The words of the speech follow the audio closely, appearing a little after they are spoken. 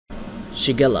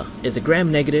Shigella is a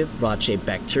gram-negative rod-shaped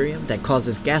bacterium that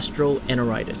causes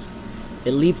gastroenteritis.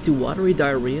 It leads to watery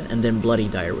diarrhea and then bloody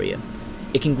diarrhea.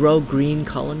 It can grow green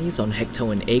colonies on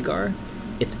hecto and agar.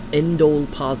 It's indole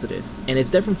positive, and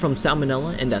it's different from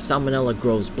Salmonella in that Salmonella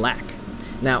grows black.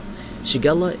 Now,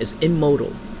 Shigella is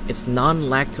immotile. It's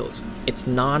non-lactose. It's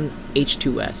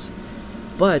non-H2S.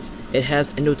 But it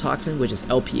has endotoxin, which is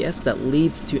LPS, that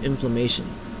leads to inflammation.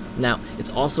 Now,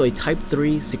 it's also a type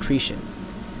 3 secretion.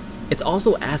 It's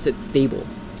also acid stable,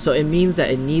 so it means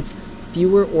that it needs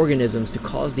fewer organisms to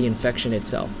cause the infection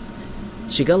itself.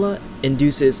 Shigella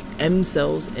induces M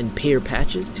cells and Peyer's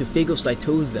patches to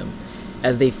phagocytose them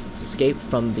as they escape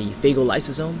from the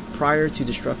phagolysosome prior to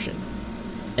destruction.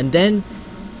 And then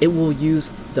it will use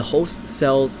the host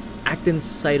cell's actin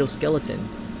cytoskeleton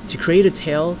to create a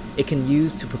tail it can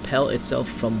use to propel itself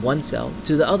from one cell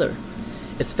to the other.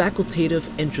 It's facultative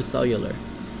intracellular,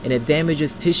 and it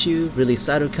damages tissue, releases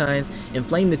cytokines,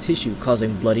 inflame the tissue,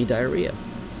 causing bloody diarrhea.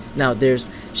 Now there's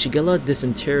Shigella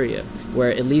dysenteria, where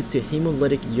it leads to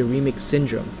hemolytic uremic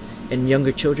syndrome in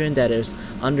younger children that is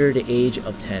under the age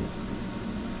of 10.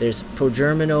 There's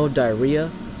progerminal diarrhea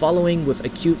following with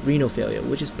acute renal failure,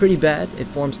 which is pretty bad. It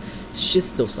forms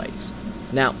schistocytes.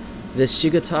 Now, this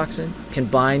Shiga toxin can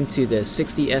bind to the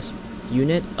 60S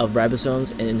unit of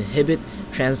ribosomes and inhibit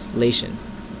translation.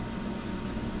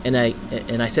 And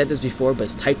I said this before, but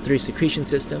its type 3 secretion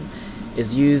system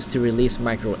is used to release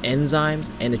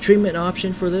microenzymes, and the treatment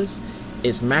option for this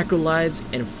is macrolides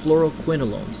and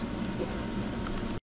fluoroquinolones.